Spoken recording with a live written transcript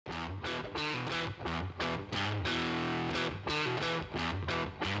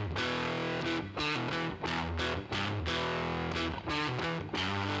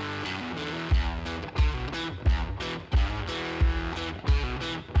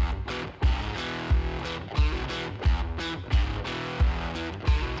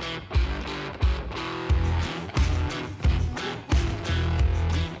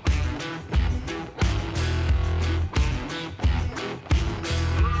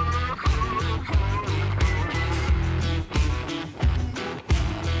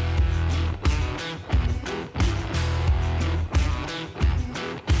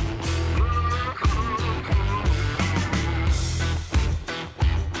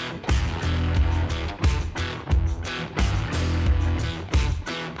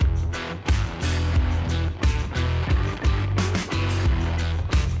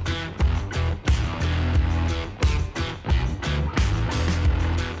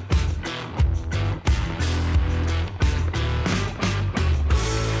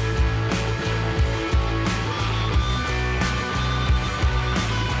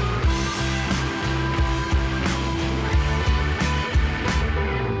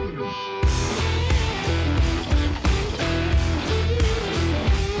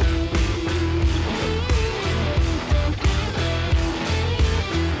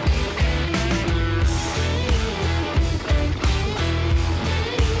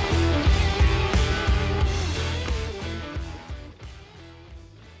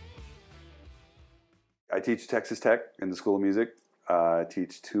teach Texas Tech in the School of Music. I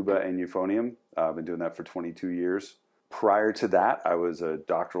teach tuba and euphonium. I've been doing that for 22 years. Prior to that, I was a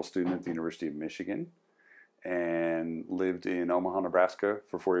doctoral student at the University of Michigan and lived in Omaha, Nebraska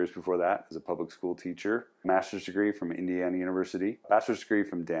for 4 years before that as a public school teacher. Master's degree from Indiana University. Bachelor's degree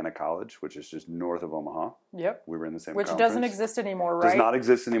from Dana College, which is just north of Omaha. Yep. We were in the same Which conference. doesn't exist anymore, right? Does not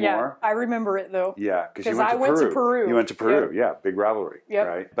exist anymore. Yeah, I remember it though. Yeah, because I went to Peru. You went to Peru, Yep. yeah, big rivalry, Yep.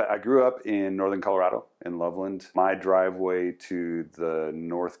 right? But I grew up in northern Colorado, in Loveland. My driveway to the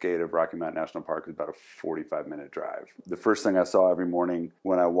north gate of Rocky Mountain National Park was about a 45-minute drive. The first thing I saw every morning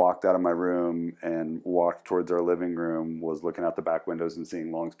when I walked out of my room and walked towards our living room was looking out the back windows and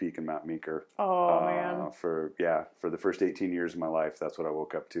seeing Long's Peak and Mount Meeker. Oh, man. For the first 18 years of my life, that's what I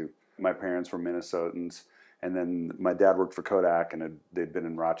woke up to. My parents were Minnesotans. And then my dad worked for Kodak, and they'd been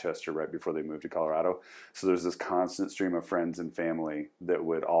in Rochester right before they moved to Colorado. So there's this constant stream of friends and family that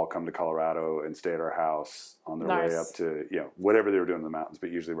would all come to Colorado and stay at our house on their way up to, whatever they were doing in the mountains, but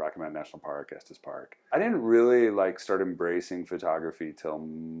usually Rocky Mountain National Park, Estes Park. I didn't really start embracing photography till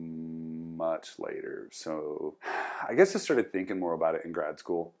much later. So I guess I started thinking more about it in grad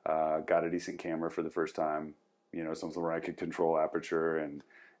school. Got a decent camera for the first time, something where I could control aperture and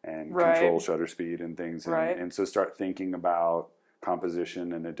control shutter speed and things. And so start thinking about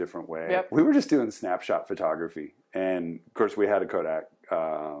composition in a different way. Yep. We were just doing snapshot photography. And of course we had a Kodak,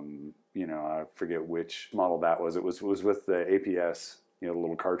 I forget which model that was. It was with the APS, the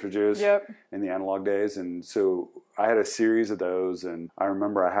little cartridges in the analog days. And so I had a series of those, and I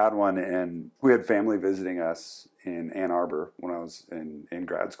remember I had one, and we had family visiting us in Ann Arbor when I was in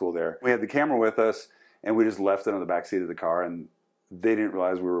grad school there. We had the camera with us, and we just left it on the back seat of the car, and they didn't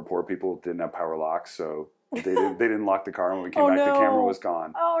realize we were poor people, didn't have power locks, so they didn't lock the car. And when we came back, the camera was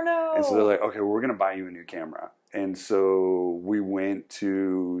gone. Oh, no. And so they're like, okay, well, we're going to buy you a new camera. And so we went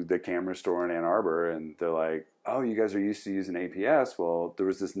to the camera store in Ann Arbor, and they're like, oh, you guys are used to using APS. Well, there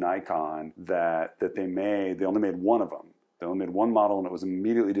was this Nikon that they made. They only made one of them. They only made one model, and it was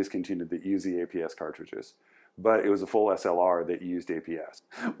immediately discontinued that used the APS cartridges. But it was a full SLR that used APS.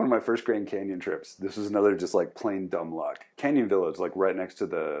 One of my first Grand Canyon trips, this was another just plain dumb luck. Canyon Village, right next to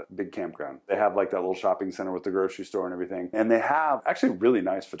the big campground. They have that little shopping center with the grocery store and everything. And they have actually a really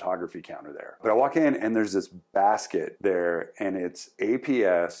nice photography counter there. But I walk in and there's this basket there, and it's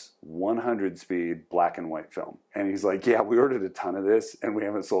APS 100 speed black and white film. And he's like, yeah, we ordered a ton of this and we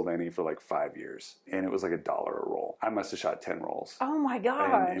haven't sold any for 5 years. And it was $1 a roll. I must have shot 10 rolls. Oh my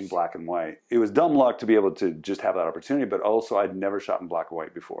gosh. In black and white. It was dumb luck to be able to just have that opportunity, but also I'd never shot in black and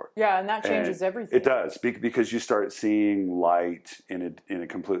white before. Yeah, and that changes everything. It does, because you start seeing light in a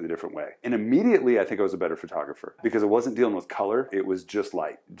completely different way. And immediately I think I was a better photographer because I wasn't dealing with color. It was just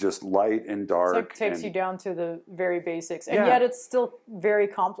light and dark. So it takes you down to the very basics. And yet it's still very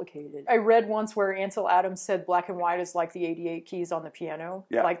complicated. I read once where Ansel Adams said black and white is like the 88 keys on the piano.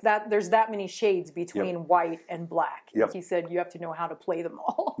 Yeah. There's that many shades between white and black. Yep. He said you have to know how to play them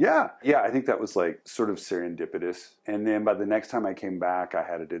all. Yeah, I think that was sort of serendipitous. And then by the next time I came back, I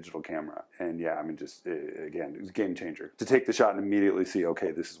had a digital camera. And again, it was a game changer. To take the shot and immediately see,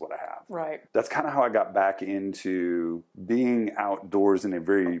 okay, this is what I have. Right. That's kind of how I got back into being outdoors in a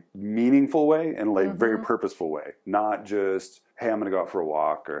very meaningful way and very purposeful way. Not just, hey, I'm going to go out for a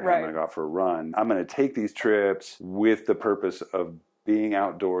walk or hey, I'm going to go out for a run. I'm going to take these trips with the purpose of being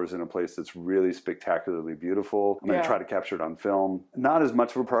outdoors in a place that's really spectacularly beautiful. I'm going to try to capture it on film. Not as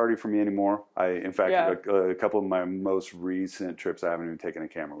much of a priority for me anymore. In fact, a couple of my most recent trips, I haven't even taken a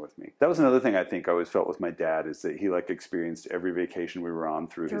camera with me. That was another thing I think I always felt with my dad is that he experienced every vacation we were on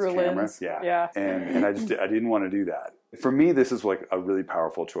through his camera. Lens. Yeah. And I didn't want to do that. For me, this is a really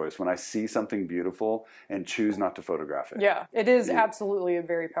powerful choice when I see something beautiful and choose not to photograph it. Yeah, it is absolutely a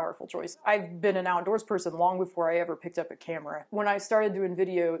very powerful choice. I've been an outdoors person long before I ever picked up a camera. When I started doing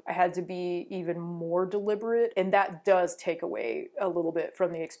video, I had to be even more deliberate, and that does take away a little bit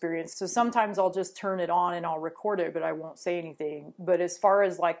from the experience. So sometimes I'll just turn it on and I'll record it, but I won't say anything. But as far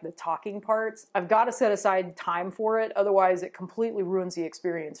as the talking parts, I've got to set aside time for it. Otherwise, it completely ruins the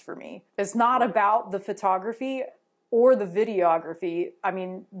experience for me. It's not about the photography or the videography. I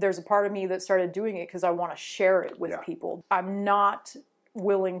mean, there's a part of me that started doing it because I want to share it with people. I'm not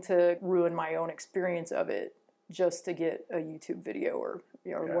willing to ruin my own experience of it just to get a YouTube video or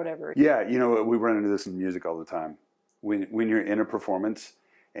whatever. Yeah, we run into this in music all the time. When you're in a performance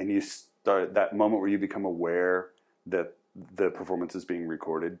and you start that moment where you become aware that the performance is being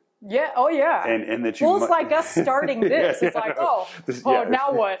recorded. Yeah. Oh, yeah. And that you. Well, it's like us starting this. It's like,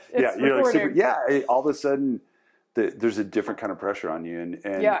 now what? It's recording. All of a sudden, there's a different kind of pressure on you, and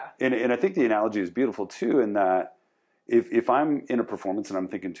I think the analogy is beautiful too, in that if I'm in a performance and I'm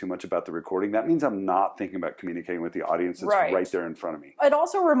thinking too much about the recording, that means I'm not thinking about communicating with the audience that's right there in front of me. It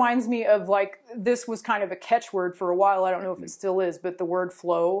also reminds me of, like, this was kind of a catchword for a while. I don't know if it still is, but the word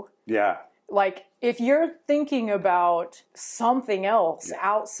flow. Yeah. Like, if you're thinking about something else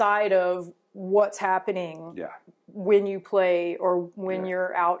outside of what's happening when you play or when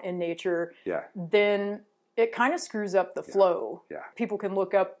you're out in nature, then it kind of screws up the flow. Yeah. People can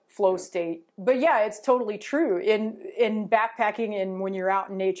look up flow state. But yeah, it's totally true. In backpacking and when you're out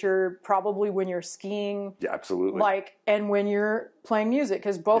in nature, probably when you're skiing. Yeah, absolutely. Like, and when you're playing music,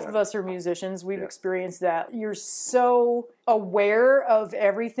 because both of us are musicians, we've experienced that. You're so aware of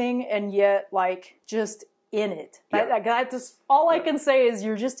everything and yet, like, just in it. All I can say is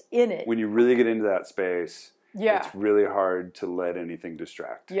you're just in it. When you really get into that space, it's really hard to let anything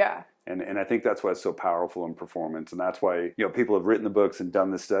distract. Yeah. And I think that's why it's so powerful in performance, and that's why people have written the books and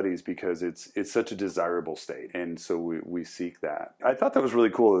done the studies, because it's such a desirable state, and so we seek that. I thought that was really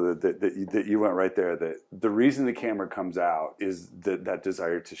cool that you went right there. That the reason the camera comes out is that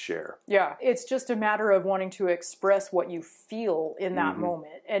desire to share. Yeah, it's just a matter of wanting to express what you feel in that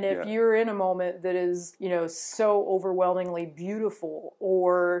moment, and if you're in a moment that is so overwhelmingly beautiful,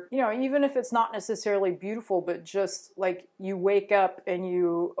 or even if it's not necessarily beautiful, but just like you wake up and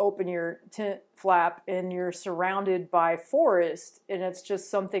you open your tent flap and you're surrounded by forest and it's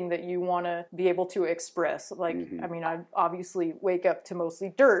just something that you want to be able to express. Like, I mean, I obviously wake up to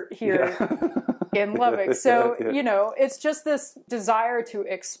mostly dirt here in Lubbock. So, it's just this desire to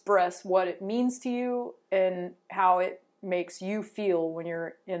express what it means to you and how it makes you feel when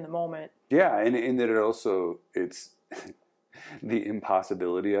you're in the moment. Yeah. And that it's the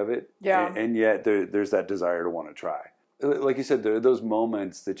impossibility of it. Yeah. And yet there's that desire to want to try. Like you said, there are those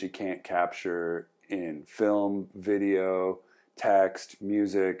moments that you can't capture in film, video, text,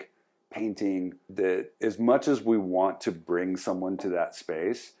 music, painting, that as much as we want to bring someone to that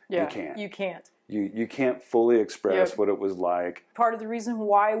space, you can't. You can't. You can't fully express what it was like. Part of the reason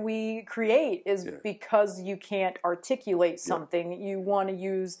why we create is because you can't articulate something. You want to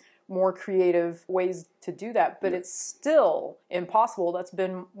use more creative ways to do that, but it's still impossible. That's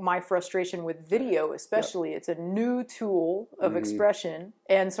been my frustration with video, especially. It's a new tool of expression,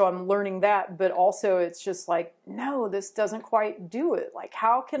 and so I'm learning that, but also it's just like, no, this doesn't quite do it. Like,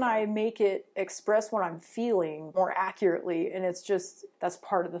 how can I make it express what I'm feeling more accurately? And it's just, that's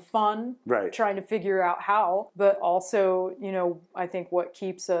part of the fun, trying to figure out how, but also, I think what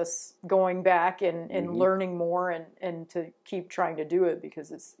keeps us going back and learning more and to keep trying to do it,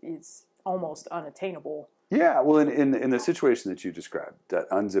 because it's almost unattainable. Yeah, well, in the situation that you described, that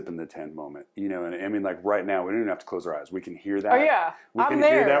unzipping the tent moment, and I mean, like right now, we don't even have to close our eyes. We can hear that. Oh yeah, we can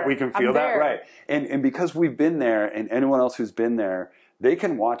hear that. We can feel that. Right, and because we've been there, and anyone else who's been there, they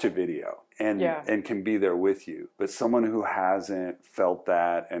can watch a video and can be there with you. But someone who hasn't felt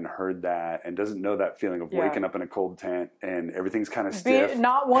that and heard that and doesn't know that feeling of waking up in a cold tent and everything's kind of stiff,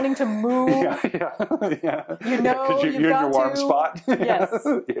 not wanting to move. Because you're in your warm spot. Yes.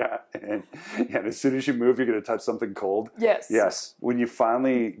 And as soon as you move, you're going to touch something cold. Yes. When you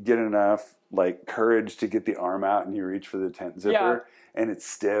finally get enough courage to get the arm out and you reach for the tent zipper. And it's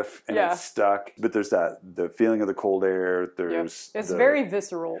stiff and it's stuck, but there's the feeling of the cold air. It's very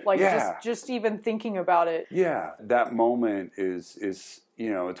visceral. Like just even thinking about it. Yeah, that moment is it's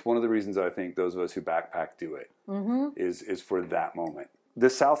one of the reasons I think those of us who backpack do it is for that moment. The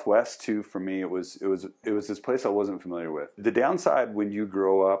Southwest too, for me, it was this place I wasn't familiar with. The downside when you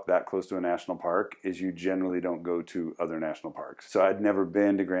grow up that close to a national park is you generally don't go to other national parks. So I'd never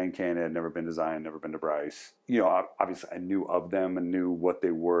been to Grand Canyon, I'd never been to Zion, never been to Bryce. Obviously I knew of them and knew what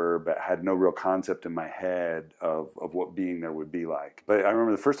they were, but had no real concept in my head of what being there would be like. But I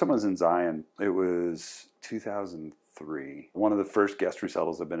remember the first time I was in Zion, it was 2003. One of the first guest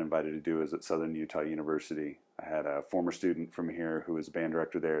recitals I've been invited to do is at Southern Utah University. I had a former student from here who was a band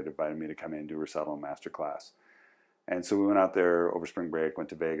director there, invited me to come in and do a recital and master class. And so we went out there over spring break, went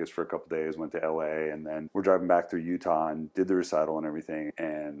to Vegas for a couple days, went to LA, and then we're driving back through Utah and did the recital and everything.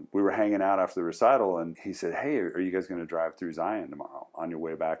 And we were hanging out after the recital, and he said, "Hey, are you guys going to drive through Zion tomorrow on your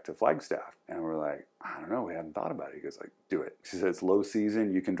way back to Flagstaff?" And we're like, "I don't know, we hadn't thought about it." He goes "Do it." He said, "It's low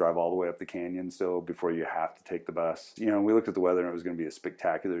season, you can drive all the way up the canyon still before you have to take the bus." We looked at the weather and it was going to be a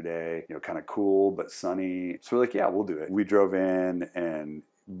spectacular day, kind of cool but sunny. So we're like, "Yeah, we'll do it." We drove in and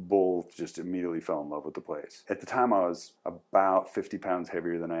both just immediately fell in love with the place. At the time, I was about 50 pounds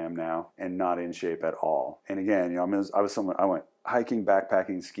heavier than I am now and not in shape at all. And again, I went hiking,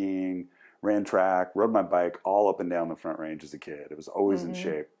 backpacking, skiing, ran track, rode my bike all up and down the Front Range as a kid. It was always in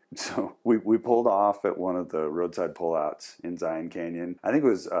shape. So we pulled off at one of the roadside pullouts in Zion Canyon. I think it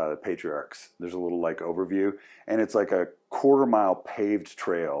was Patriarchs. There's a little like overview, and it's like a quarter-mile paved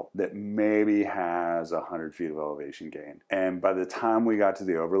trail that maybe has 100 feet of elevation gain. And by the time we got to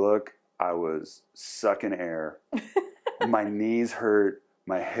the overlook, I was sucking air. My knees hurt,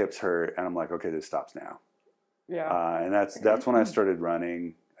 my hips hurt, and I'm like, okay, this stops now. Yeah. And that's when I started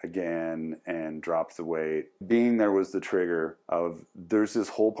running again and dropped the weight. Being there was the trigger of there's this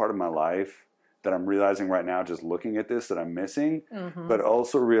whole part of my life that I'm realizing right now just looking at this that I'm missing, but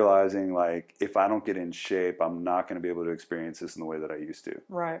also realizing like if I don't get in shape, I'm not going to be able to experience this in the way that I used to.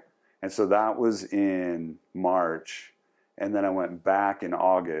 Right. And so that was in March, and then I went back in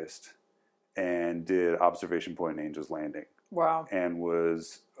August and did Observation Point and Angel's Landing. Wow. And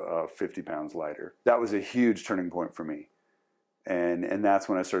was 50 pounds lighter. That was a huge turning point for me. And that's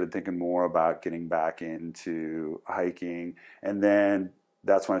when I started thinking more about getting back into hiking. And then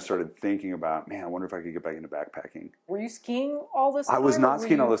that's when I started thinking about, man, I wonder if I could get back into backpacking. Were you skiing all this time? I was not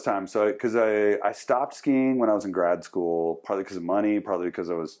skiing all this time. So, because I stopped skiing when I was in grad school, partly because of money, partly because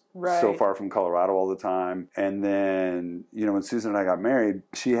I was so far from Colorado all the time. And then, you know, when Susan and I got married,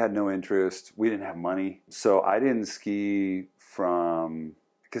 she had no interest. We didn't have money. So I didn't ski from,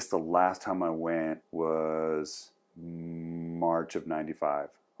 I guess the last time I went was March of '95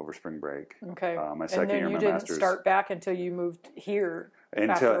 over spring break. Okay. My second year of my master's. And then you didn't start back until you moved here.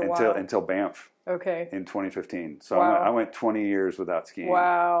 Until Banff. Okay. In 2015. So I went 20 years without skiing.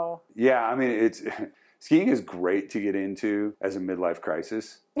 Wow. Yeah, I mean skiing is great to get into as a midlife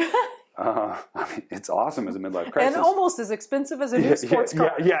crisis. I mean, it's awesome as a midlife crisis. And almost as expensive as a new sports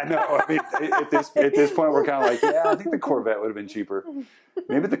car. No. I mean, at this point, we're kind of like, I think the Corvette would have been cheaper.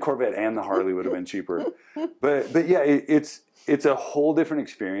 Maybe the Corvette and the Harley would have been cheaper. But yeah, it's a whole different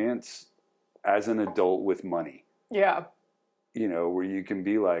experience as an adult with money. Yeah. You know, where you can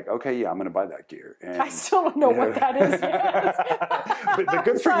be like, okay, yeah, I'm going to buy that gear. And, I still don't know what that is yet. but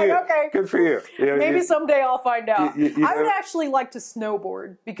good for you. Okay. Good for you. Maybe someday I'll find out. I would actually like to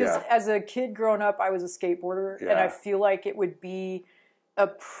snowboard because as a kid growing up, I was a skateboarder, and I feel like it would be a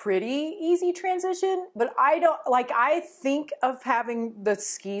pretty easy transition. But I think of having the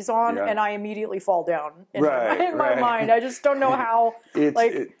skis on, and I immediately fall down in my mind. I just don't know how.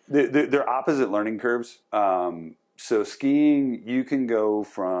 They're opposite learning curves. So skiing, you can go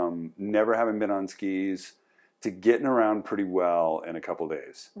from never having been on skis to getting around pretty well in a couple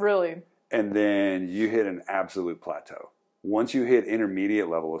days. Really? And then you hit an absolute plateau. Once you hit intermediate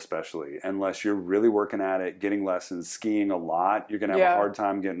level especially, unless you're really working at it, getting lessons, skiing a lot, you're going to have a hard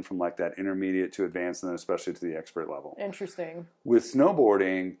time getting from like that intermediate to advanced and then especially to the expert level. Interesting. With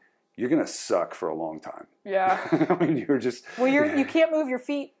snowboarding, you're going to suck for a long time. Yeah. I mean, you're just... Well, you can't move your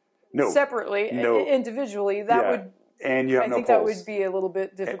feet separately, individually. That would... And you have no poles. I think that would be a little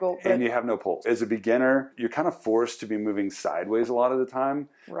bit difficult. And you have no poles. As a beginner, you're kind of forced to be moving sideways a lot of the time.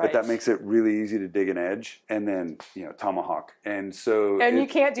 Right. But that makes it really easy to dig an edge and then, tomahawk. And so... And you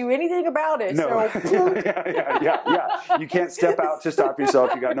can't do anything about it. No. So. Yeah. You can't step out to stop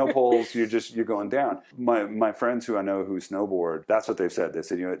yourself. You got no poles. You're going down. My friends who I know who snowboard, that's what they've said. They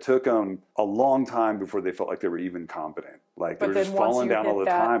said, it took them a long time before they felt like they were even competent. Like they were just falling down all the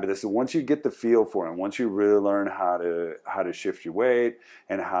time. But they said once you get the feel for it, once you really learn how to shift your weight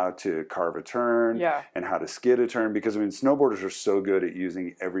and how to carve a turn and how to skid a turn, because snowboarders are so good at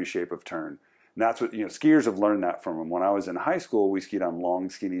using every shape of turn. And that's what, skiers have learned that from them. When I was in high school, we skied on long,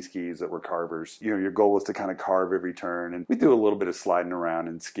 skinny skis that were carvers. Your goal was to kind of carve every turn. And we do a little bit of sliding around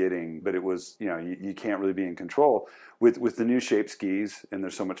and skidding, but it was, you can't really be in control. With the new shape skis, and they're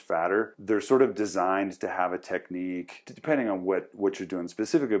so much fatter, they're sort of designed to have a technique, depending on what you're doing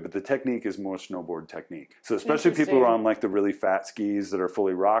specifically, but the technique is more snowboard technique. So especially people who are on like the really fat skis that are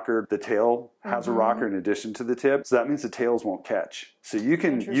fully rockered, the tail has a rocker in addition to the tip. So that means the tails won't catch. So you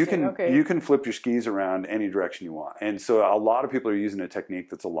can flip your skis around any direction you want. And so a lot of people are using a technique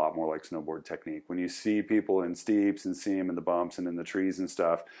that's a lot more like snowboard technique. When you see people in steeps and see them in the bumps and in the trees and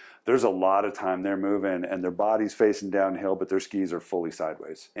stuff, there's a lot of time they're moving and their body's facing downhill, but their skis are fully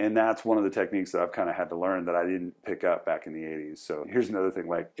sideways. And that's one of the techniques that I've kind of had to learn that I didn't pick up back in the 80s. So here's another thing,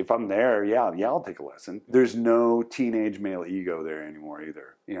 like if I'm there, I'll take a lesson. There's no teenage male ego there anymore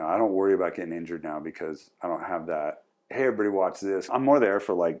either. I don't worry about getting injured now because I don't have that, hey, everybody watch this. I'm more there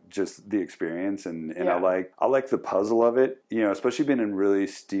for like just the experience and I like the puzzle of it, especially being in really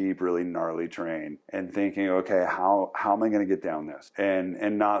steep, really gnarly terrain and thinking, okay, how am I going to get down this?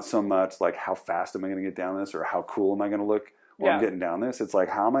 And not so much like how fast am I going to get down this or how cool am I going to look or I'm getting down this. It's like,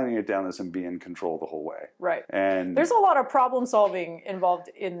 how am I going to get down this and be in control the whole way? Right. And there's a lot of problem solving involved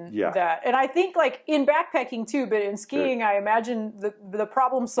in that. And I think like in backpacking too, but in skiing, I imagine the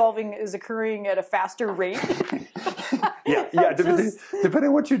problem solving is occurring at a faster rate. Depending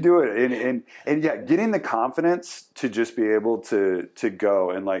on what you're doing, and getting the confidence to just be able to go,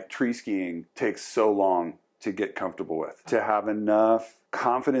 and like tree skiing takes so long to get comfortable with, to have enough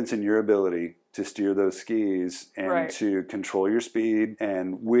confidence in your ability to steer those skis and to control your speed,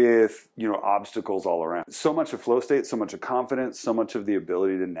 and with, you know, obstacles all around. So much of flow state, so much of confidence, so much of the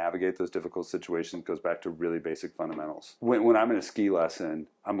ability to navigate those difficult situations goes back to really basic fundamentals. When I'm in a ski lesson,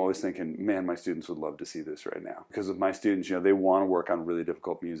 I'm always thinking, man, my students would love to see this right now. Because with my students, you know, they want to work on really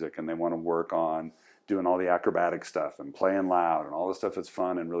difficult music, and they want to work on doing all the acrobatic stuff and playing loud and all the stuff that's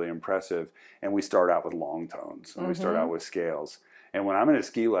fun and really impressive. And we start out with long tones, and we start out with scales. And when I'm in a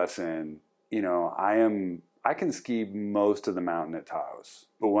ski lesson, you know, I can ski most of the mountain at Taos.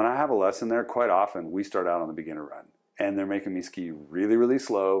 But when I have a lesson there, quite often we start out on the beginner run. And they're making me ski really, really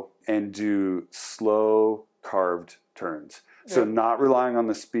slow and do slow carved turns. So not relying on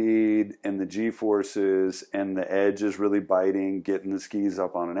the speed and the G-forces and the edges really biting, getting the skis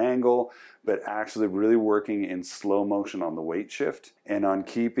up on an angle, but actually really working in slow motion on the weight shift and on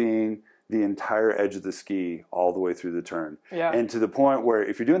keeping the entire edge of the ski all the way through the turn. And to the point where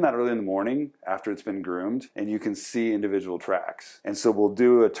if you're doing that early in the morning after it's been groomed, and you can see individual tracks. And so we'll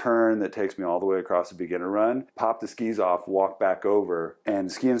do a turn that takes me all the way across a beginner run, pop the skis off, walk back over,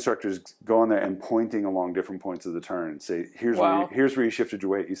 and ski instructors go in there and pointing along different points of the turn and say, here's where you shifted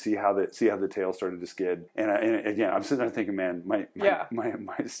your weight. You see how the tail started to skid. And again, I'm sitting there thinking, man,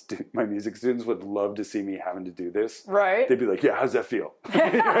 my music students would love to see me having to do this. Right. They'd be like, yeah, how's that feel?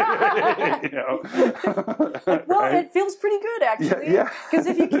 You know? Well, it feels pretty good, actually. Because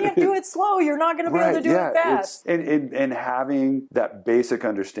if you can't do it slow, you're not going to be able to do it fast. And having that basic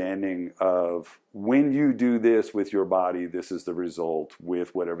understanding of, when you do this with your body, this is the result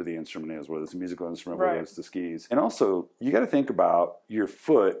with whatever the instrument is, whether it's a musical instrument, whether it's the skis. And also, you got to think about your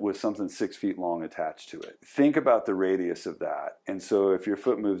foot with something 6 feet long attached to it. Think about the radius of that. And so if your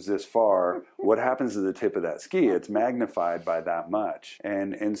foot moves this far, what happens to the tip of that ski? It's magnified by that much.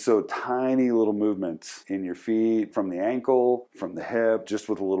 And so tiny little movements in your feet, from the ankle, from the hip, just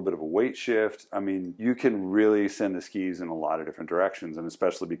with a little bit of a weight shift. I mean, you can really send the skis in a lot of different directions, and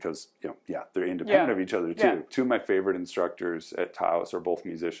especially because, you know, they're independent of each other too. Two of my favorite instructors at Taos are both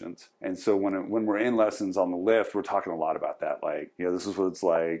musicians, and so when we're in lessons on the lift, we're talking a lot about that. Like, you know, this is what it's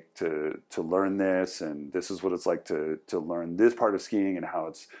like to learn this, and this is what it's like to learn this part of skiing, and how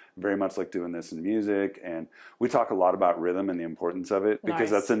it's very much like doing this in music. And we talk a lot about rhythm and the importance of it, because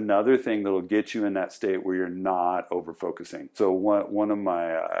that's another thing that'll get you in that state where you're not over focusing. So one of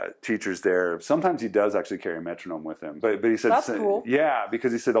my teachers there, sometimes he does actually carry a metronome with him, but he said, that's cool. Yeah,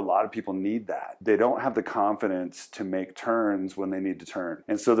 because he said a lot of people need that. They don't have the confidence to make turns when they need to turn,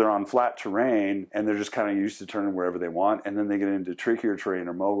 and so they're on flat terrain and they're just kind of used to turning wherever they want, and then they get into trickier terrain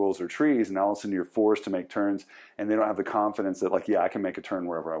or moguls or trees, and all of a sudden you're forced to make turns, and they don't have the confidence that, like, I can make a turn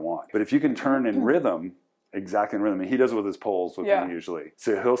wherever I want. But if you can turn in rhythm, exactly in rhythm, and he does it with his poles with me usually.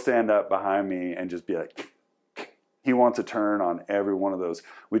 So he'll stand up behind me and just be like, he wants a turn on every one of those.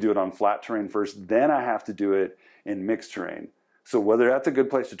 We do it on flat terrain first, then I have to do it in mixed terrain. So whether that's a good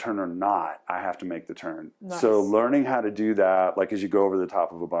place to turn or not, I have to make the turn. Nice. So learning how to do that, like as you go over the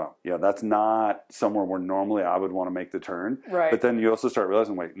top of a bump, that's not somewhere where normally I would want to make the turn. Right. But then you also start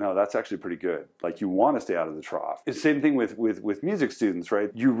realizing, wait, no, that's actually pretty good. Like, you want to stay out of the trough. It's the same thing with music students,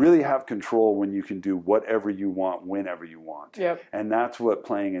 right? You really have control when you can do whatever you want, whenever you want. Yep. And that's what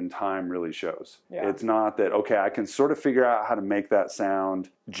playing in time really shows. Yeah. It's not that, okay, I can sort of figure out how to make that sound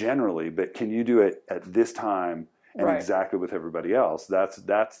generally, but can you do it at this time? And exactly with everybody else. That's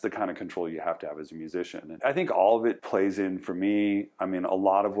the kind of control you have to have as a musician. And I think all of it plays in for me. I mean, a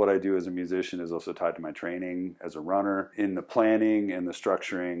lot of what I do as a musician is also tied to my training as a runner. In the planning and the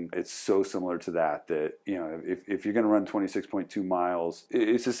structuring, it's so similar to that, you know, if you're going to run 26.2 miles,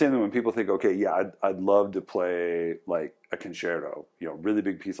 it's the same thing when people think, okay, I'd love to play like a concerto, you know, really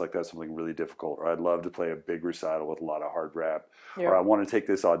big piece like that, something really difficult, or I'd love to play a big recital with a lot of hard rap, or I want to take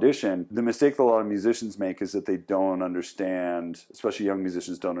this audition. The mistake that a lot of musicians make is that they don't understand, especially young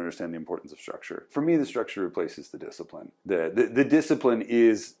musicians don't understand the importance of structure. For me, the structure replaces the discipline. The discipline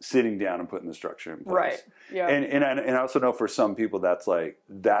is sitting down and putting the structure in place. Right. Yeah. And I also know for some people that's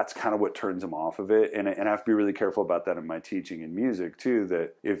kind of what turns them off of it. And I have to be really careful about that in my teaching in music too,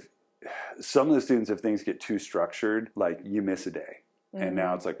 that if some of the students, if things get too structured, like you miss a day, and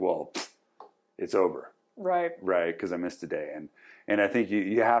now it's like, well, it's over, right? Because I missed a day, And I think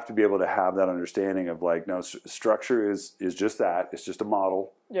you have to be able to have that understanding of like, no, structure is just that. It's just a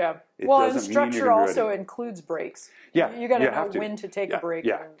model. Yeah. It Well, and doesn't mean structure you're also ready. includes breaks. Yeah. You got to know have to. when to take a break.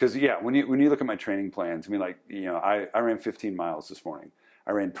 Yeah. Because, when you look at my training plans, I mean, like, I ran 15 miles this morning.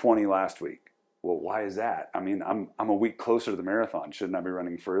 I ran 20 last week. Well, why is that? I mean, I'm a week closer to the marathon. Shouldn't I be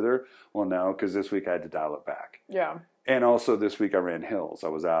running further? Well, no, because this week I had to dial it back. Yeah. And also this week I ran hills. I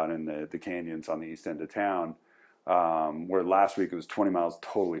was out in the canyons on the east end of town, where last week it was 20 miles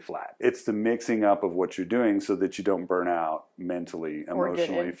totally flat. It's the mixing up of what you're doing so that you don't burn out mentally,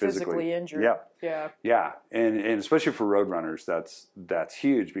 emotionally, or get physically injured. Yeah. And especially for road runners, that's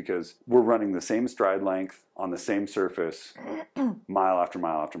huge because we're running the same stride length on the same surface mile after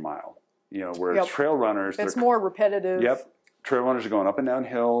mile after mile. Whereas trail runners, it's more repetitive. Yep. Trail runners are going up and down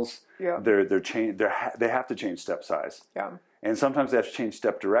hills. Yeah. They have to change step size. Yeah. And sometimes they have to change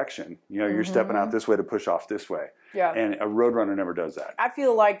step direction. You're stepping out this way to push off this way. Yeah. And a road runner never does that. I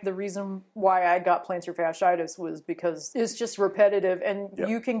feel like the reason why I got plantar fasciitis was because it's just repetitive, and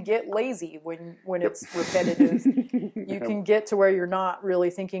you can get lazy when it's repetitive. You can get to where you're not really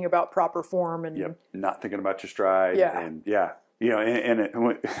thinking about proper form and not thinking about your stride. And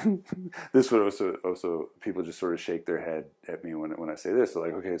this would also people just sort of shake their head at me when I say this. They're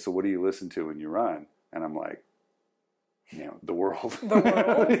like, okay, so what do you listen to when you run? And I'm like, the world. The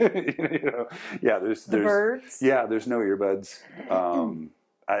world. There's the birds. Yeah, there's no earbuds.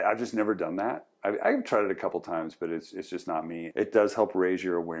 I've just never done that. I've tried it a couple times, but it's just not me. It does help raise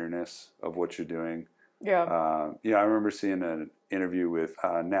your awareness of what you're doing. Yeah. I remember seeing an interview with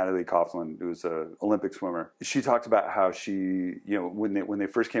Natalie Coughlin, who was an Olympic swimmer. She talked about how she, when they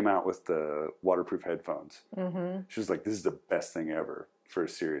first came out with the waterproof headphones, she was like, "This is the best thing ever for a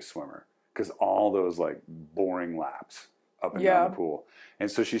serious swimmer," because all those like boring laps up and down the pool. And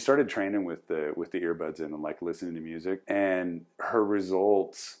so she started training with the earbuds in and like listening to music, and her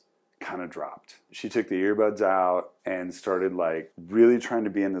results kind of dropped. She took the earbuds out and started like really trying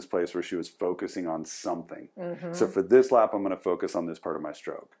to be in this place where she was focusing on something. So for this lap, I'm going to focus on this part of my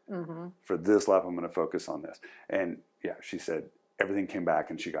stroke. For this lap, I'm going to focus on this. And she said everything came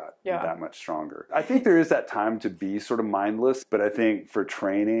back and she got that much stronger. I think there is that time to be sort of mindless, but I think for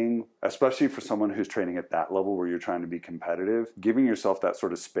training, especially for someone who's training at that level where you're trying to be competitive, giving yourself that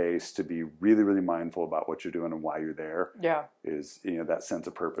sort of space to be really, really mindful about what you're doing and why you're there is, that sense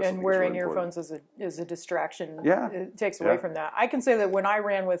of purpose. And wearing earphones is a distraction. Yeah. It takes away from that. I can say that when I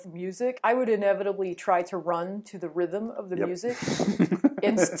ran with music, I would inevitably try to run to the rhythm of the music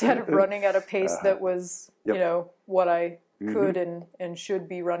instead of running at a pace that was, what I could and should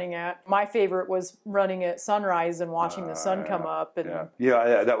be running at. My favorite was running at sunrise and watching the sun come up. And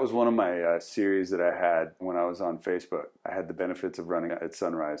that was one of my series that I had when I was on Facebook. I had the benefits of running at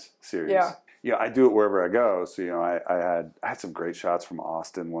sunrise series. I do it wherever I go. So I had some great shots from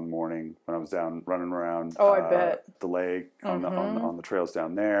Austin one morning when I was down running around the lake on the trails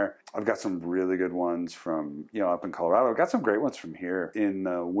down there. I've got some really good ones from up in Colorado. I've got some great ones from here. In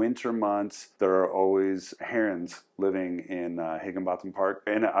the winter months, there are always herons living in Higginbotham Park,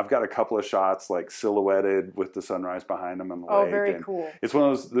 and I've got a couple of shots like silhouetted with the sunrise behind them on the lake. Oh, very cool! It's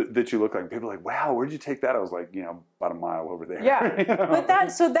one of those that you look like. People are like, "Wow, where'd you take that?" I was like, about a mile over there. Yeah, but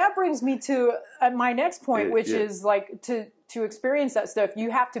that brings me to my next point, which is like to experience that stuff,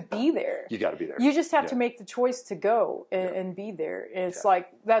 you have to be there. You got to be there. You just have to make the choice to go and be there. And it's like,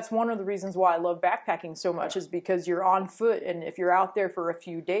 that's one of the reasons why I love backpacking so much is because you're on foot. And if you're out there for a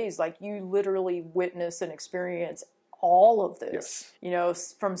few days, like you literally witness and experience all of this.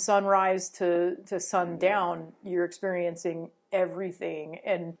 From sunrise to sundown, you're experiencing everything.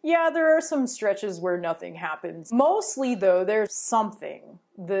 And there are some stretches where nothing happens. Mostly though, there's something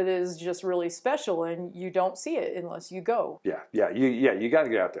that is just really special and you don't see it unless you go. You got to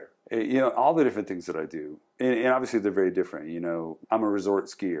get out there. All the different things that I do, and obviously they're very different. I'm a resort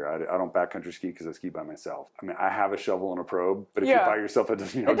skier. I don't backcountry ski because I ski by myself. I mean, I have a shovel and a probe, but if you're by yourself, it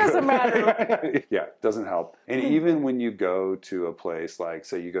doesn't. It doesn't matter. It doesn't help. And even when you go to a place like,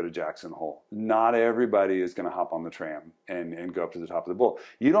 say, you go to Jackson Hole, not everybody is going to hop on the tram and go up to the top of the bowl.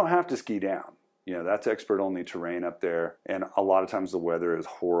 You don't have to ski down. That's expert-only terrain up there, and a lot of times the weather is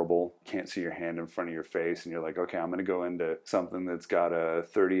horrible. Can't see your hand in front of your face, and you're like, okay, I'm going to go into something that's got a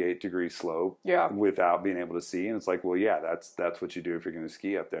 38-degree slope without being able to see, and it's like, well, that's what you do if you're going to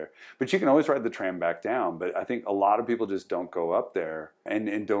ski up there. But you can always ride the tram back down, but I think a lot of people just don't go up there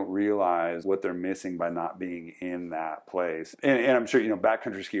and don't realize what they're missing by not being in that place. And I'm sure,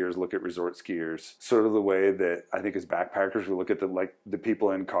 backcountry skiers look at resort skiers sort of the way that I think as backpackers we look at the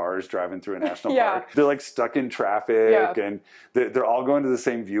people in cars driving through a national national Yeah. park. They're like stuck in traffic, and they're all going to the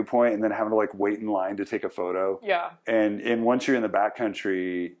same viewpoint, and then having to like wait in line to take a photo. Yeah. And once you're in the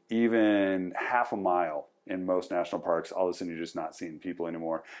backcountry, even half a mile in most national parks, all of a sudden you're just not seeing people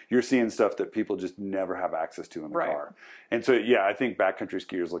anymore. You're seeing stuff that people just never have access to in the car. And so, yeah, I think backcountry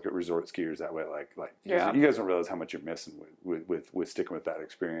skiers look at resort skiers that way. Like you guys don't realize how much you're missing with sticking with that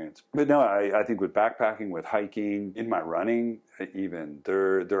experience. But no, I think with backpacking, with hiking, in my running, even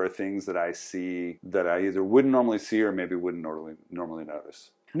there are things that I see that I either wouldn't normally see or maybe wouldn't normally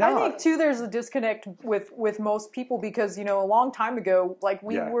notice. No. I think too there's a disconnect with most people because, you know, a long time ago, like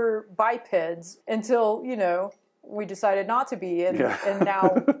we were bipeds until, you know, we decided not to be. And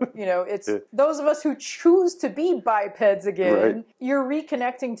now, you know, it's those of us who choose to be bipeds again, you're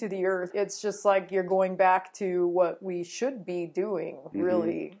reconnecting to the earth. It's just like you're going back to what we should be doing,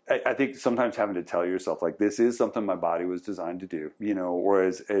 really. I think sometimes having to tell yourself, like, this is something my body was designed to do, you know, or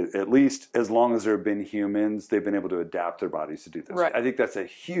at least as long as there have been humans, they've been able to adapt their bodies to do this. I think that's a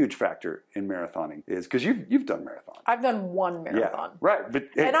huge factor in marathoning, is because you've done marathon. I've done one marathon. But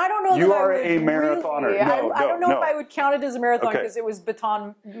and I don't know you that are I would a marathoner. Really, I don't know if I would count it as a marathon because it was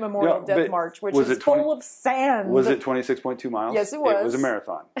Baton Memorial Death March, which is full of sand. Was it 26.2 miles? Yes, it was. It was a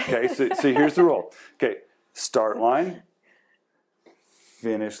marathon. Okay, so here's the rule. Okay, start line,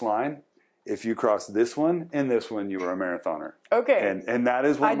 finish line. If you cross this one and this one, you are a marathoner. Okay. And that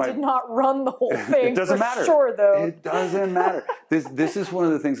is one of my... I did not run the whole thing. It doesn't matter. Sure, though. It doesn't matter. This is one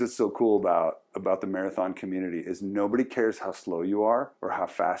of the things that's so cool about the marathon community is nobody cares how slow you are or how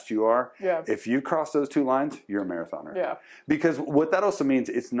fast you are. Yeah. If you cross those two lines, you're a marathoner. Yeah. Because what that also means,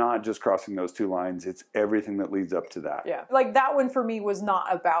 it's not just crossing those two lines, it's everything that leads up to that. Yeah. Like that one for me was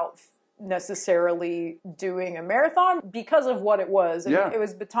not about necessarily doing a marathon because of what it was. And it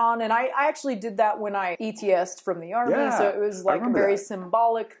was Baton, and I actually did that when I ETS'd from the Army, so it was like a very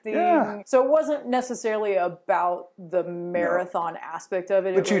symbolic thing. Yeah. So it wasn't necessarily about the marathon aspect of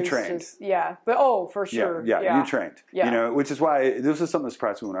it. But it you was trained. Just, but for sure. Yeah, you trained. Yeah. You know, which is why this was something that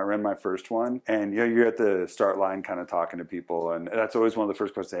surprised me when I ran my first one. And you know, you're at the start line kind of talking to people, and that's always one of the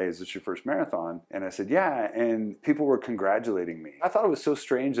first questions, hey, is this your first marathon? And I said, yeah, and people were congratulating me. I thought it was so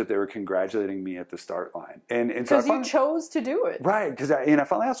strange that they were congratulating me at the start line, and so because you chose to do it, right? Because I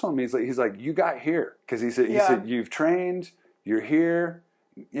finally asked one of them. He's like, you got here because he said you've trained, you're here,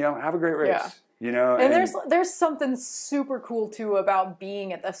 you know, have a great race. Yeah. You know, and there's something super cool too about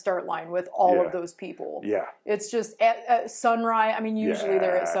being at the start line with all of those people. Yeah, it's just at sunrise. I mean, usually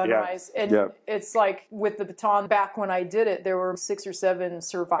they're at sunrise, and it's like with the Baton. Back when I did it, there were 6 or 7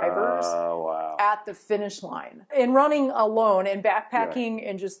 survivors at the finish line. And running alone and backpacking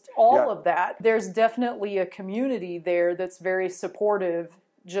and just all of that, there's definitely a community there that's very supportive.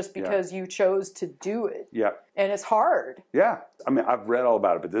 Just because you chose to do it. Yeah. And it's hard. Yeah. I mean, I've read all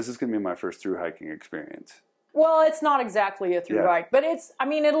about it, but this is going to be my first through hiking experience. Well, it's not exactly a through hike, but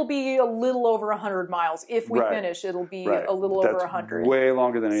it'll be a little over 100 miles. If we finish, it'll be a little over 100. Way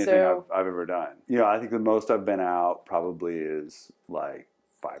longer than anything I've ever done. You know, I think the most I've been out probably is like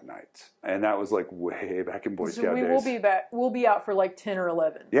 5 nights. And that was like way back in Boy Scout days. Will be back. We'll be out for like 10 or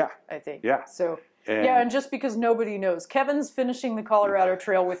 11. Yeah. I think. Yeah. So... and just because nobody knows. Kevin's finishing the Colorado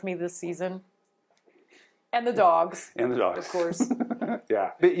Trail with me this season. And the dogs. And the dogs. Of course.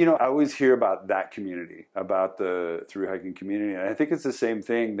 Yeah. But, you know, I always hear about that community, about the through hiking community. And I think it's the same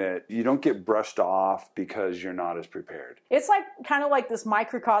thing, that you don't get brushed off because you're not as prepared. It's like kind of like this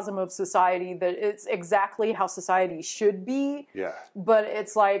microcosm of society, that it's exactly how society should be. Yeah. But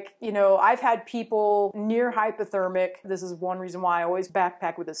it's like, you know, I've had people near hypothermic. This is one reason why I always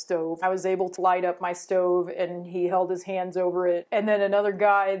backpack with a stove. I was able to light up my stove and he held his hands over it. And then another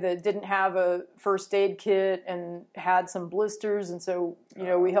guy that didn't have a first aid kit and had some blisters, and so, you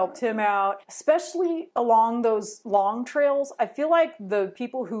know, we helped him out. Especially along those long trails, I feel like the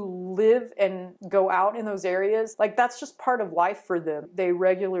people who live and go out in those areas, like that's just part of life for them. They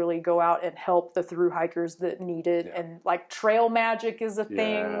regularly go out and help the through hikers that need it, and like trail magic is a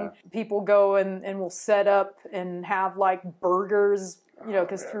thing. People go and will set up and have like burgers, you know,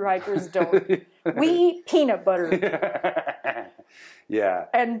 because through hikers don't. We eat peanut butter.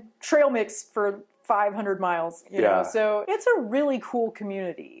 And trail mix for 500 miles, you know, so it's a really cool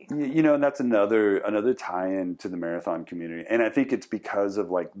community. You know, and that's another tie-in to the marathon community. And I think it's because of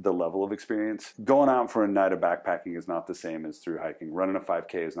like the level of experience. Going out for a night of backpacking is not the same as through hiking. Running a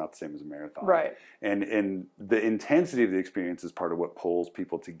 5K is not the same as a marathon. Right. And the intensity of the experience is part of what pulls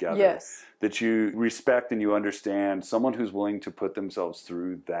people together. Yes. That you respect and you understand someone who's willing to put themselves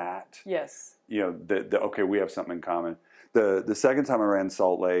through that. Yes. You know, okay, we have something in common. The second time I ran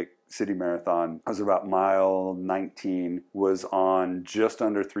Salt Lake City Marathon, I was about mile 19, was on just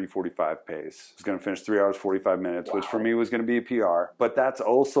under 3:45 pace. I was going to finish 3 hours 45 minutes, which for me was going to be a PR. But that's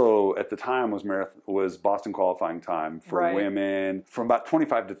also at the time was Boston qualifying time for women from about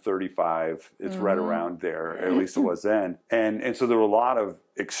 25 to 35. It's right around there, at least it was then. And so there were a lot of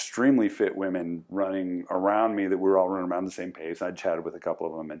extremely fit women running around me that we were all running around the same pace. I chatted with a couple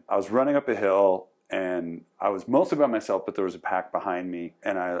of them, and I was running up a hill. And I was mostly by myself, but there was a pack behind me.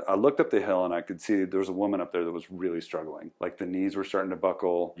 And I looked up the hill and I could see there was a woman up there that was really struggling. Like the knees were starting to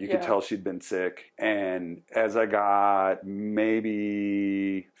buckle. You could tell she'd been sick. And as I got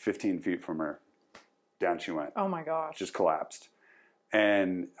maybe 15 feet from her, down she went. Oh my gosh. Just collapsed.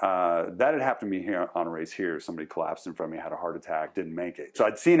 And that had happened to me here on a race here. Somebody collapsed in front of me, had a heart attack, didn't make it. So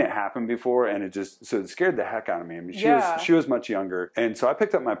I'd seen it happen before, and it scared the heck out of me. I mean, she was much younger. And so I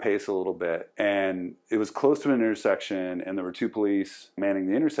picked up my pace a little bit, and it was close to an intersection, and there were 2 police manning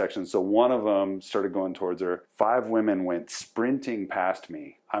the intersection. So one of them started going towards her. 5 women went sprinting past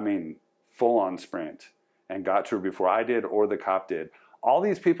me. I mean, full on sprint, and got to her before I did or the cop did. All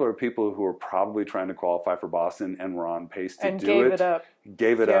these people are people who are probably trying to qualify for Boston and were on pace to do it.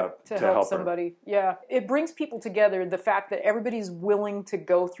 Gave it up to help somebody. Her. Yeah. It brings people together, the fact that everybody's willing to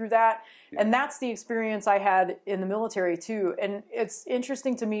go through that. Yeah. And that's the experience I had in the military too. And it's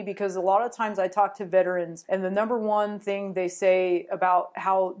interesting to me because a lot of times I talk to veterans, and the number one thing they say about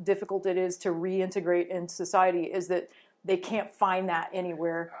how difficult it is to reintegrate in society is that they can't find that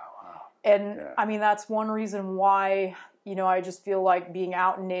anywhere. Oh, wow. And I mean, that's one reason why, you know, I just feel like being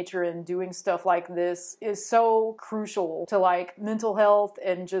out in nature and doing stuff like this is so crucial to like mental health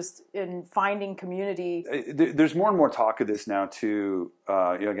and just in finding community. There's more and more talk of this now too. You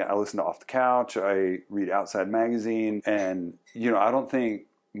know, again, I listen to Off the Couch, I read Outside Magazine, and, you know, I don't think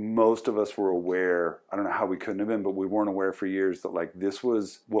most of us were aware, I don't know how we couldn't have been, but we weren't aware for years that like this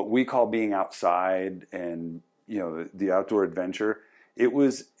was what we call being outside and, you know, the outdoor adventure. It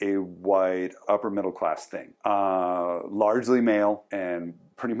was a white upper middle class thing, largely male, and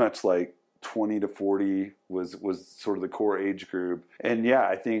pretty much like 20 to 40 was sort of the core age group. And yeah,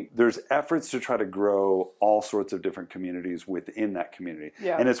 I think there's efforts to try to grow all sorts of different communities within that community.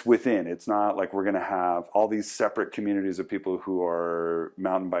 Yeah. And it's within. It's not like we're going to have all these separate communities of people who are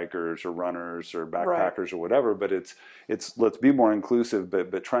mountain bikers or runners or backpackers or whatever. But it's let's be more inclusive,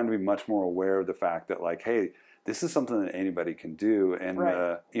 but trying to be much more aware of the fact that like, hey, this is something that anybody can do. And,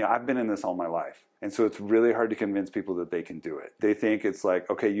 you know, I've been in this all my life. And so it's really hard to convince people that they can do it. They think it's like,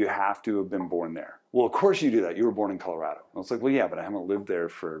 okay, you have to have been born there. Well, of course you do that. You were born in Colorado. I was like, well, yeah, but I haven't lived there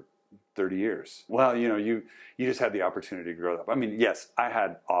for 30 years. Well, you know, you just had the opportunity to grow up. I mean, yes, I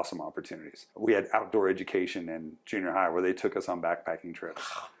had awesome opportunities. We had outdoor education in junior high where they took us on backpacking trips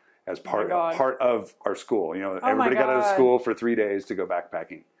as part of our school. You know, everybody got out of school for 3 days to go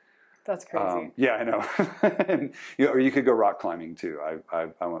backpacking. That's crazy. Yeah, I know. And, you know, or you could go rock climbing too. I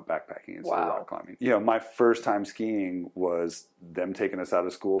went backpacking instead of rock climbing. You know, my first time skiing was them taking us out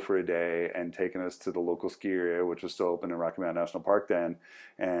of school for a day and taking us to the local ski area, which was still open in Rocky Mountain National Park then.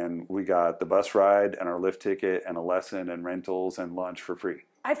 And we got the bus ride and our lift ticket and a lesson and rentals and lunch for free.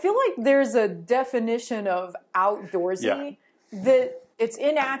 I feel like there's a definition of outdoorsy that it's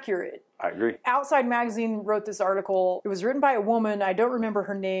inaccurate. I agree. Outside Magazine wrote this article. It was written by a woman. I don't remember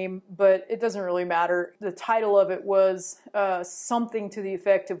her name, but it doesn't really matter. The title of it was something to the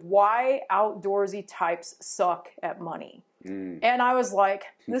effect of Why Outdoorsy Types Suck at Money. And I was like,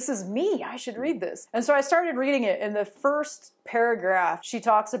 this is me. I should read this. And so I started reading it. In the first paragraph, she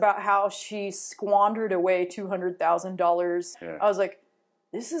talks about how she squandered away $200,000. Yeah. I was like,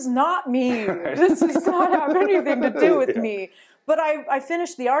 this is not me. This does not have anything to do with me. But I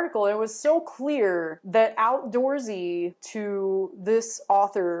finished the article, and it was so clear that outdoorsy to this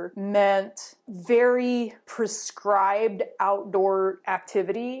author meant very prescribed outdoor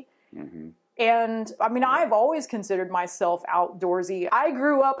activity. Mm-hmm. And I mean, I've always considered myself outdoorsy. I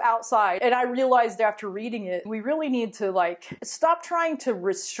grew up outside, and I realized after reading it, we really need to like stop trying to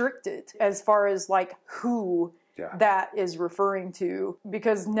restrict it as far as like who that is referring to,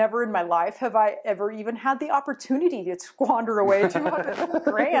 because never in my life have I ever even had the opportunity to squander away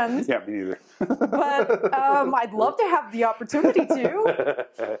 $200,000. Yeah, me neither. But I'd love to have the opportunity to.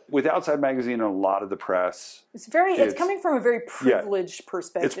 With Outside Magazine and a lot of the press, it's coming from a very privileged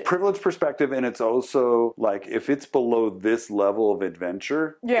perspective. It's privileged perspective, and it's also like if it's below this level of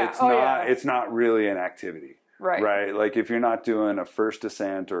adventure, it's not really an activity. right? Like if you're not doing a first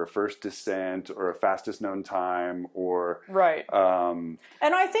ascent or a first descent or a fastest known time or... Right. And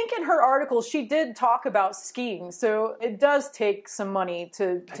I think in her article, she did talk about skiing. So it does take some money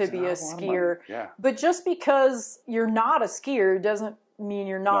to be a skier. Yeah. But just because you're not a skier doesn't mean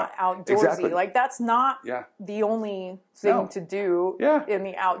you're not outdoorsy. Exactly. Like that's not the only thing to do in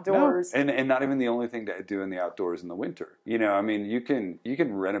the outdoors. No. And not even the only thing to do in the outdoors in the winter. You know, I mean, you can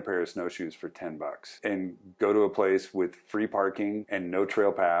rent a pair of snowshoes for $10 and go to a place with free parking and no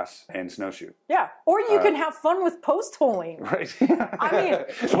trail pass and snowshoe. Yeah. Or you can have fun with post holing. Right. I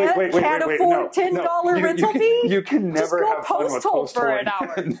mean, can't afford $10 rental fee? You can never have fun with post for holing. an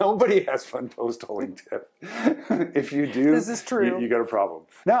hour. Nobody has fun post holing, Tip. If you do, this is true. You got a problem.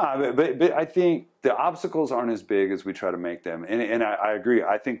 No, but I think the obstacles aren't as big as we try to make them. And I agree.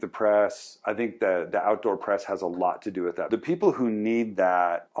 I think the outdoor press has a lot to do with that. The people who need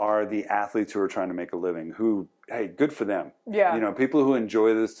that are the athletes who are trying to make a living, who, hey, good for them. Yeah. You know, people who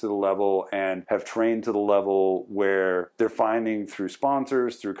enjoy this to the level and have trained to the level where they're finding through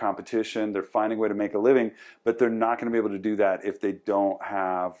sponsors, through competition, they're finding a way to make a living, but they're not going to be able to do that if they don't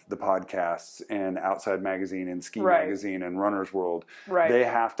have the podcasts and Outside Magazine and Ski Magazine and Runner's World. Right. They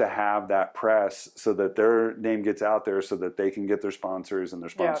have to have that press so that their name gets out there so that they can get their sponsors and their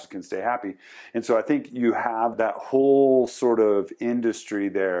sponsors can stay happy. And so I think you have that whole sort of industry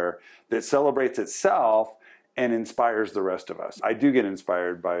there that celebrates itself and inspires the rest of us. I do get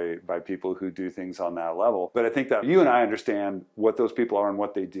inspired by people who do things on that level. But I think that you and I understand what those people are and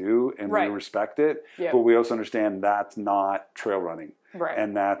what they do, and we respect it. But we also understand that's not trail running. Right.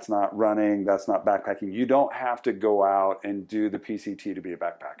 And that's not running, that's not backpacking. You don't have to go out and do the PCT to be a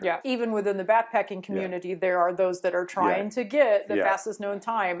backpacker. Yeah, even within the backpacking community, there are those that are trying to get the fastest known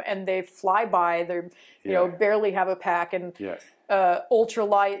time, and they fly by, they're, you know, barely have a pack, and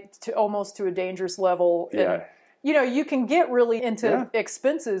ultralight to almost to a dangerous level. And, you know, you can get really into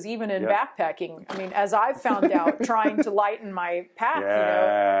expenses even in backpacking. I mean, as I've found out, trying to lighten my pack, you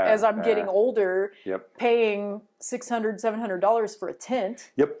know, as I'm getting older, paying $600, $700 for a tent,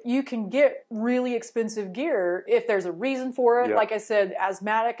 you can get really expensive gear if there's a reason for it. Like I said,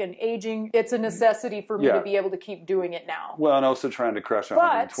 asthmatic and aging, it's a necessity for me to be able to keep doing it now. Well, and also trying to crush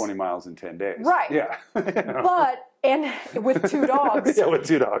 120 miles in 10 days. Right. Yeah. And with 2 dogs. With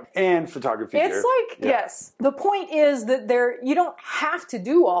 2 dogs. And photography gear. It's like, yes. The point is that you don't have to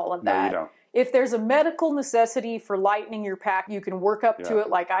do all of that. No, you don't. If there's a medical necessity for lightening your pack, you can work up to it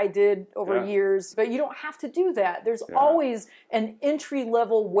like I did over years. But you don't have to do that. There's always an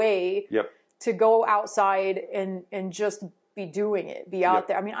entry-level way to go outside and just be doing it, be out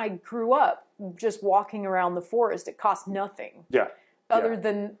there. I mean, I grew up just walking around the forest. It cost nothing. Other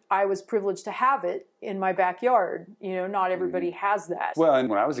than I was privileged to have it in my backyard. You know, not everybody has that. Well, and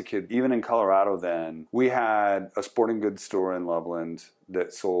when I was a kid, even in Colorado then, we had a sporting goods store in Loveland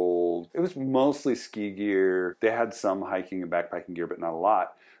that sold, it was mostly ski gear. They had some hiking and backpacking gear, but not a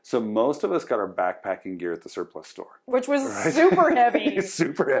lot. So most of us got our backpacking gear at the surplus store. Which was super heavy.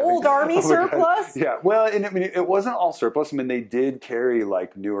 Super heavy. Old Army surplus? Yeah. Well, and I mean, it wasn't all surplus. I mean, they did carry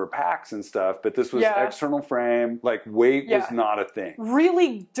like newer packs and stuff, but this was external frame. Like weight was not a thing.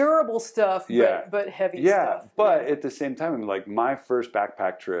 Really durable stuff, but heavy stuff. But at the same time, I mean, like my first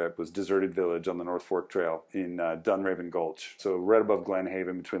backpack trip was Deserted Village on the North Fork Trail in Dunraven Gulch. So right above Glen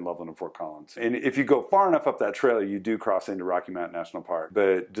Haven between Loveland and Fort Collins. And if you go far enough up that trail, you do cross into Rocky Mountain National Park.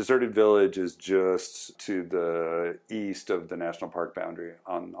 But Deserted Village is just to the east of the national park boundary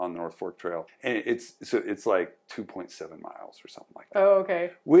on the North Fork Trail, and it's like 2.7 miles or something like that. Oh,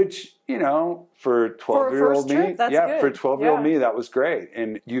 okay. Which, you know, for 12-year-old me, trip, that's good. For 12-year-old me, that was great,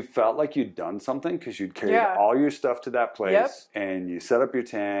 and you felt like you'd done something because you'd carried all your stuff to that place, and you set up your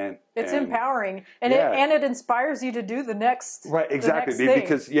tent. It's empowering, and it inspires you to do the next. Right, exactly, the next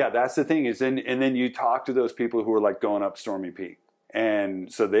because that's the thing is, and then you talk to those people who are like going up Stormy Peak. And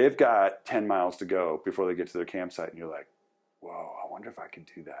so they've got 10 miles to go before they get to their campsite. And you're like, whoa, I wonder if I can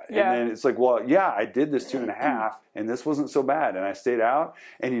do that. Yeah. And then it's like, well, I did this 2.5 and this wasn't so bad. And I stayed out.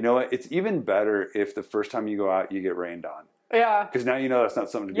 And you know what? It's even better if the first time you go out, you get rained on. Yeah. Because now you know that's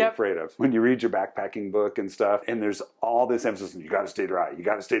not something to be afraid of. When you read your backpacking book and stuff, and there's all this emphasis on you got to stay dry, you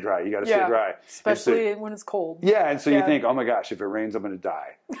got to stay dry, you got to stay dry. Especially when it's cold. Yeah, and so you think, oh my gosh, if it rains, I'm going to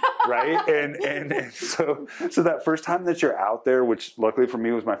die. Right? and so that first time that you're out there, which luckily for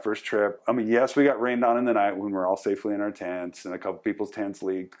me was my first trip, I mean, yes, we got rained on in the night when we're all safely in our tents, and a couple people's tents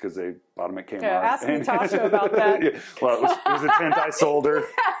leaked because they bought them at Kmart. Yeah, ask Natasha about that. Well, it was a tent I sold her.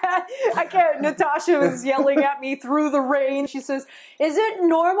 I can't. Natasha was yelling at me through the rain. She says, is it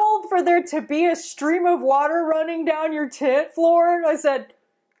normal for there to be a stream of water running down your tent floor? And I said,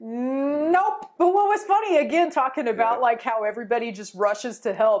 Nope. But what was funny, again, talking about like how everybody just rushes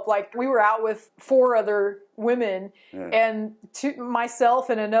to help. Like we were out with 4 other women and myself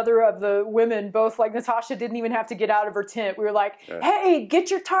and another of the women, both like Natasha didn't even have to get out of her tent. We were like, hey,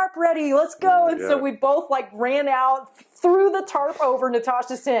 get your tarp ready. Let's go. And so we both like ran out, threw the tarp over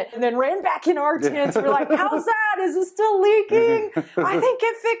Natasha's tent and then ran back in our tents. We're like, how's that? Is it still leaking? I think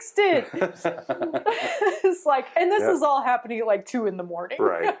it fixed it. It's like, and this is all happening at like 2 a.m. Right,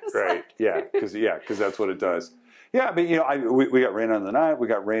 right. Like, because that's what it does. Yeah, but we got rained on the night, we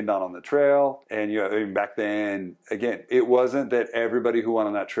got rained on the trail, and back then, again, it wasn't that everybody who went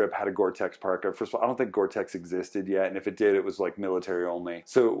on that trip had a Gore-Tex parka. First of all, I don't think Gore-Tex existed yet, and if it did, it was like military only.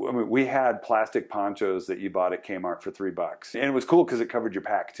 So I mean, we had plastic ponchos that you bought at Kmart for $3, and it was cool because it covered your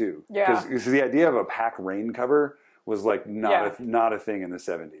pack too. Yeah, because the idea of a pack rain cover was like not a thing in the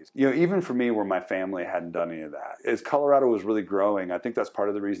 70s. Even for me, where my family hadn't done any of that. As Colorado was really growing, I think that's part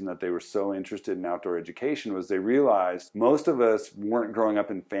of the reason that they were so interested in outdoor education was they realized most of us weren't growing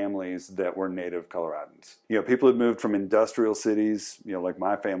up in families that were native Coloradans. People had moved from industrial cities, like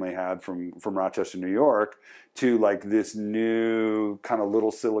my family had from Rochester, New York, to like this new kind of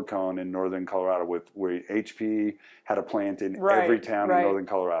little silicone in northern Colorado where HP had a plant in every town in northern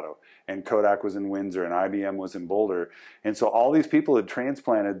Colorado. And Kodak was in Windsor and IBM was in Boulder. And so all these people had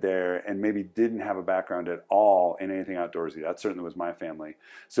transplanted there and maybe didn't have a background at all in anything outdoorsy. That certainly was my family.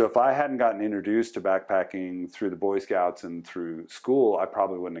 So if I hadn't gotten introduced to backpacking through the Boy Scouts and through school, I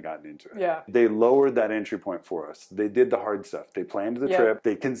probably wouldn't have gotten into it. Yeah. They lowered that entry point for us. They did the hard stuff. They planned the trip.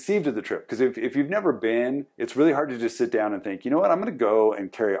 They conceived of the trip. Because if you've never been, it's really hard to just sit down and think, you know what, I'm going to go and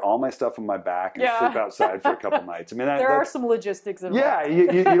carry all my stuff on my back and sleep outside for a couple nights. I mean, there are some logistics involved. Yeah,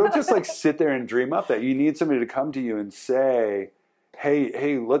 you don't just like sit there and dream up that. You need somebody to come to you and say,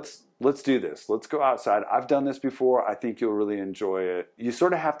 hey, let's do this. Let's go outside. I've done this before. I think you'll really enjoy it. You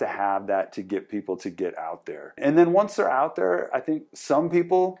sort of have to have that to get people to get out there. And then once they're out there, I think some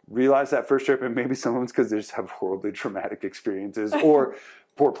people realize that first trip, and maybe some of it's because they just have horribly traumatic experiences or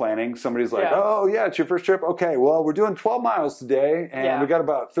poor planning. Somebody's like, oh yeah, it's your first trip. Okay, well, we're doing 12 miles today, and we got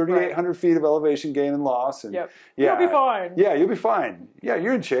about 3,800 feet of elevation gain and loss. And you'll be fine. Yeah, you'll be fine. Yeah,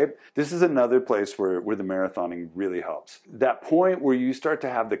 you're in shape. This is another place where the marathoning really helps. That point where you start to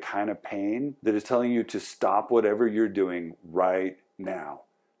have the kind of pain that is telling you to stop whatever you're doing right now.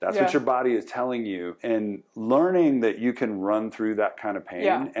 That's what your body is telling you. And learning that you can run through that kind of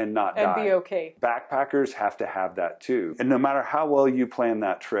pain and not die. And be okay. Backpackers have to have that too. And no matter how well you plan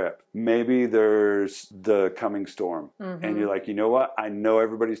that trip, maybe there's the coming storm. And you're like, you know what? I know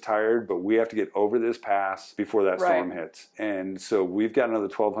everybody's tired, but we have to get over this pass before that storm hits. And so we've got another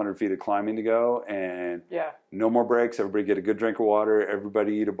 1,200 feet of climbing to go. And no more breaks. Everybody get a good drink of water.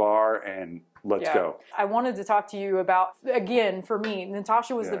 Everybody eat a bar. And let's go. I wanted to talk to you about, again, for me,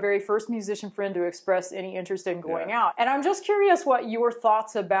 Natasha was the very first musician friend to express any interest in going out. And I'm just curious what your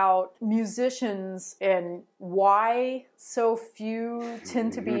thoughts about musicians and why so few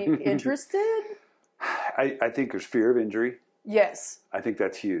tend to be interested? I think there's fear of injury. Yes. I think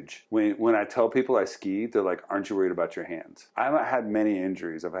that's huge. When I tell people I ski, they're like, aren't you worried about your hands? I haven't had many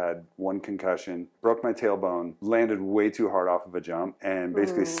injuries. I've had one concussion, broke my tailbone, landed way too hard off of a jump, and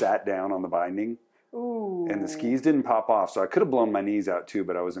basically sat down on the binding. Ooh. And the skis didn't pop off, so I could have blown my knees out too,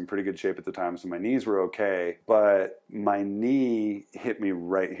 but I was in pretty good shape at the time, so my knees were okay. But my knee hit me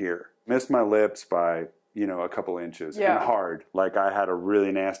right here. Missed my lips by a couple inches and hard. Like I had a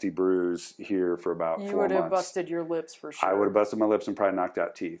really nasty bruise here for about 4 months. You would have busted your lips for sure. I would have busted my lips and probably knocked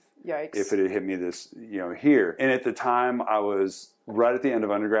out teeth. Yikes. If it had hit me this, here. And at the time I was right at the end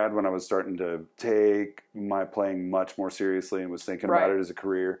of undergrad when I was starting to take my playing much more seriously and was thinking about it as a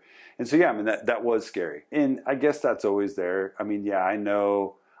career. And so, I mean, that was scary. And I guess that's always there. I mean, I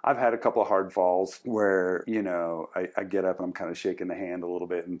know I've had a couple of hard falls where, I get up and I'm kind of shaking the hand a little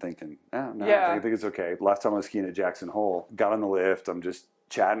bit and thinking, I think it's okay. Last time I was skiing at Jackson Hole, got on the lift, I'm just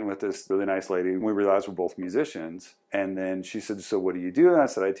chatting with this really nice lady. And we realized we're both musicians. And then she said, so what do you do? And I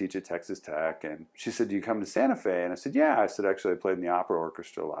said, I teach at Texas Tech. And she said, do you come to Santa Fe? And I said, yeah. I said, actually, I played in the opera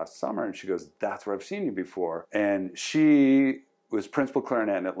orchestra last summer. And she goes, that's where I've seen you before. And she was principal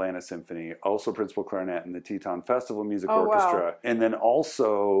clarinet in Atlanta Symphony, also principal clarinet in the Teton Festival Music Orchestra. Wow. And then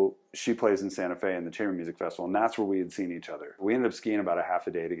also she plays in Santa Fe in the Chamber Music Festival, and that's where we had seen each other. We ended up skiing about a half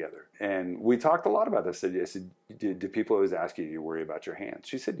a day together. And we talked a lot about this. I said, do people always ask you, do you worry about your hands?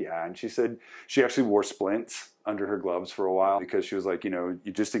 She said, yeah. And she said she actually wore splints under her gloves for a while because she was like,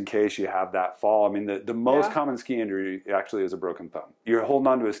 just in case you have that fall. I mean, the most common ski injury actually is a broken thumb. You're holding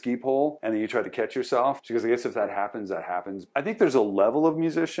onto a ski pole and then you try to catch yourself. She goes, I guess if that happens, that happens. I think there's a level of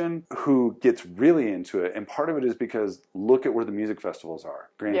musician who gets really into it. And part of it is because look at where the music festivals are.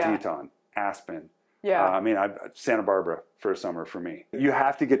 Grand Teton, Aspen. Yeah. Santa Barbara for a summer for me. You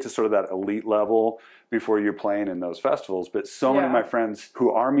have to get to sort of that elite level before you're playing in those festivals. But so many of my friends who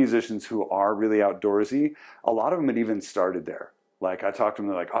are musicians who are really outdoorsy, a lot of them had even started there. Like I talked to them,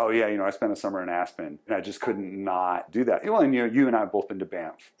 they're like, oh yeah, I spent a summer in Aspen and I just couldn't not do that. Well, and you and I have both been to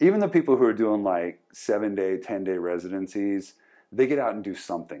Banff. Even the people who are doing like 7-day, 10-day residencies, they get out and do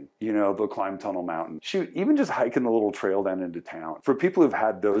something. They'll climb Tunnel Mountain. Shoot, even just hiking the little trail down into town. For people who've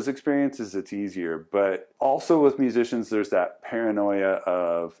had those experiences, it's easier. But also with musicians, there's that paranoia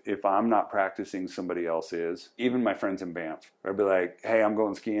of if I'm not practicing, somebody else is. Even my friends in Banff. I'd be like, hey, I'm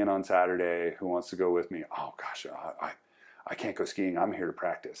going skiing on Saturday. Who wants to go with me? Oh, gosh, I can't go skiing. I'm here to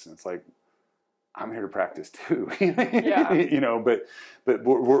practice. And it's like, I'm here to practice too. But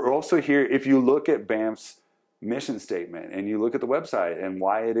we're also here. If you look at Banff's mission statement and you look at the website and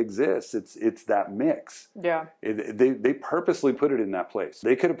why it exists, it's that mix. Yeah. They purposely put it in that place.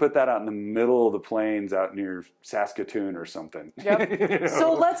 They could have put that out in the middle of the plains out near Saskatoon or something. Yep.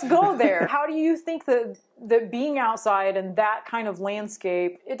 So let's go there. How do you think that being outside and that kind of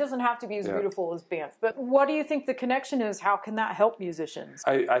landscape, it doesn't have to be as beautiful as Banff, but what do you think the connection is? How can that help musicians?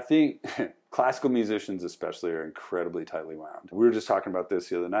 I think classical musicians especially are incredibly tightly wound. We were just talking about this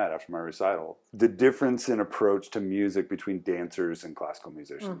the other night after my recital. The difference in approach to music between dancers and classical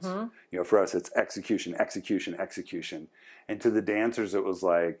musicians. Mm-hmm. For us, it's execution, execution, execution. And to the dancers, it was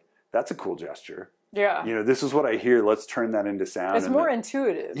like, that's a cool gesture. Yeah. This is what I hear. Let's turn that into sound. It's more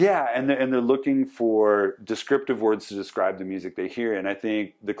intuitive. Yeah, and they're looking for descriptive words to describe the music they hear. And I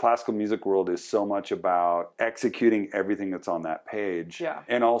think the classical music world is so much about executing everything that's on that page. Yeah.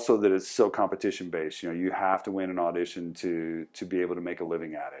 And also that it's so competition based. You have to win an audition to be able to make a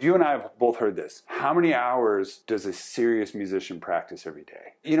living at it. You and I have both heard this. How many hours does a serious musician practice every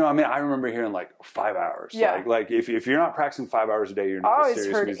day? I remember hearing like 5 hours. Yeah. Like if you're not practicing 5 hours a day, you're not a serious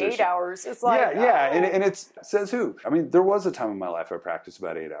musician. I always heard 8 hours. It's like yeah. And it says who? There was a time in my life I practiced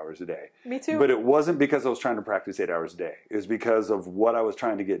about 8 hours a day. Me too. But it wasn't because I was trying to practice 8 hours a day. It was because of what I was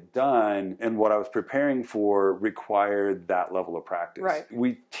trying to get done and what I was preparing for required that level of practice. Right.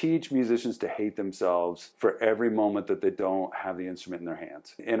 We teach musicians to hate themselves for every moment that they don't have the instrument in their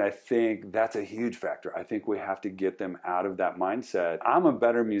hands. And I think that's a huge factor. I think we have to get them out of that mindset. I'm a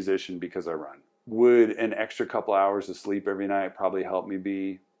better musician because I run. Would an extra couple hours of sleep every night probably help me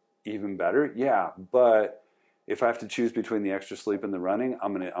be even better? Yeah, but if I have to choose between the extra sleep and the running,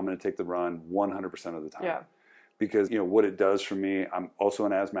 I'm gonna take the run 100% of the time. Yeah. Because what it does for me, I'm also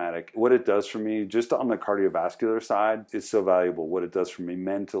an asthmatic. What it does for me, just on the cardiovascular side, is so valuable. What it does for me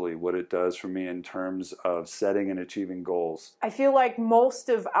mentally, what it does for me in terms of setting and achieving goals. I feel like most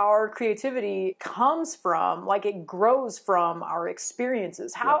of our creativity comes from, it grows from our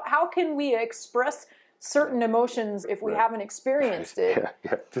experiences. How can we express certain emotions if we haven't experienced it?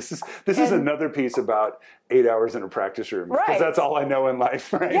 Yeah. This is another piece about 8 hours in a practice room, because that's all I know in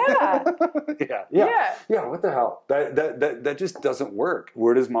life, right? Yeah. What the hell? That just doesn't work.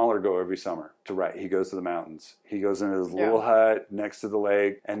 Where does Mahler go every summer to write? He goes to the mountains. He goes into his little hut next to the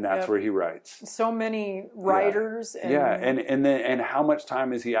lake, and that's where he writes. So many writers. And how much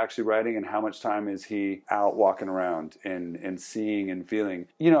time is he actually writing, and how much time is he out walking around and seeing and feeling?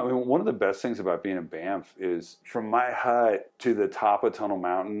 One of the best things about being in Banff is from my hut to the top of Tunnel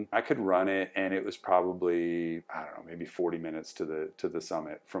Mountain, I could run it, and it was probably, I don't know, maybe 40 minutes to the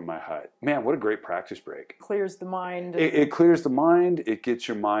summit from my hut. Man, what a great practice break. Clears the mind. It clears the mind. It gets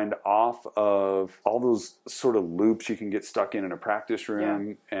your mind off of all those sort of loops you can get stuck in a practice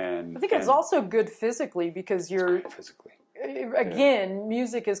room. Yeah. And I think it's also good physically, because you're physically. Again,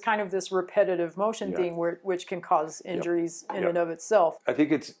 music is kind of this repetitive motion thing which can cause injuries in and of itself. I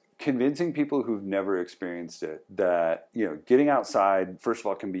think it's convincing people who've never experienced it that, getting outside, first of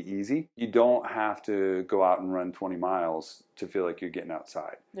all, can be easy. You don't have to go out and run 20 miles to feel like you're getting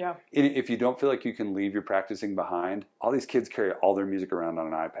outside. Yeah. And if you don't feel like you can leave your practicing behind, all these kids carry all their music around on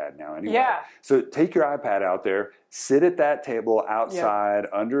an iPad now anyway. Yeah. So take your iPad out there, sit at that table outside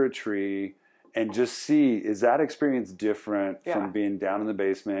under a tree, and just see, is that experience different Yeah. from being down in the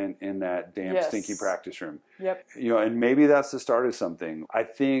basement in that damp, Yes. stinky practice room? Yep. You know, and maybe that's the start of something. I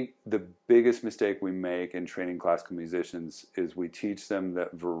think the biggest mistake we make in training classical musicians is we teach them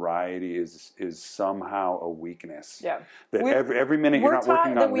that variety is somehow a weakness. Yeah. That every minute you're not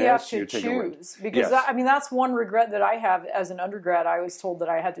working on we have this, to you're taking away. choose. Because, Yes. I mean, that's one regret that I have as an undergrad. I was told that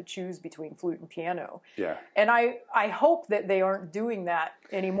I had to choose between flute and piano. Yeah. And I hope that they aren't doing that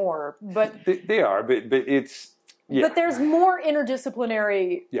anymore. But They are, but it's... Yeah. But there's more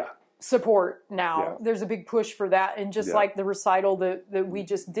interdisciplinary Yeah. support now. Yeah. There's a big push for that, and just Yeah. like the recital that we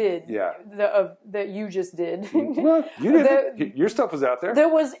just did, Yeah. that you just did. Well, you did. Your stuff was out there. There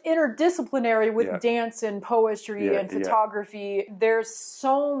was interdisciplinary with Yeah. dance and poetry Yeah, and yeah. photography. There's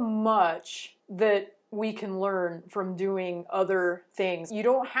so much that we can learn from doing other things. You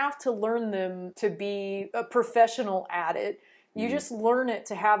don't have to learn them to be a professional at it. You just learn it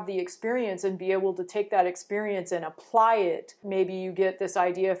to have the experience and be able to take that experience and apply it. Maybe you get this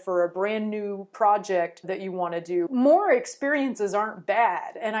idea for a brand new project that you want to do. More experiences aren't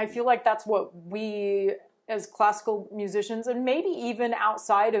bad. And I feel like that's what we as classical musicians, and maybe even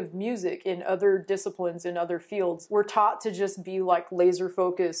outside of music in other disciplines, in other fields, we're taught to just be like laser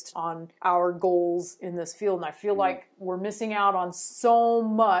focused on our goals in this field. And I feel like we're missing out on so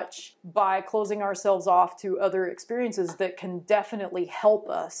much by closing ourselves off to other experiences that can definitely help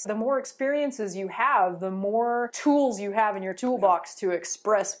us. The more experiences you have, the more tools you have in your toolbox to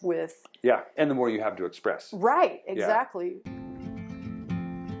express with. Yeah, and the more you have to express. Right, exactly. Yeah.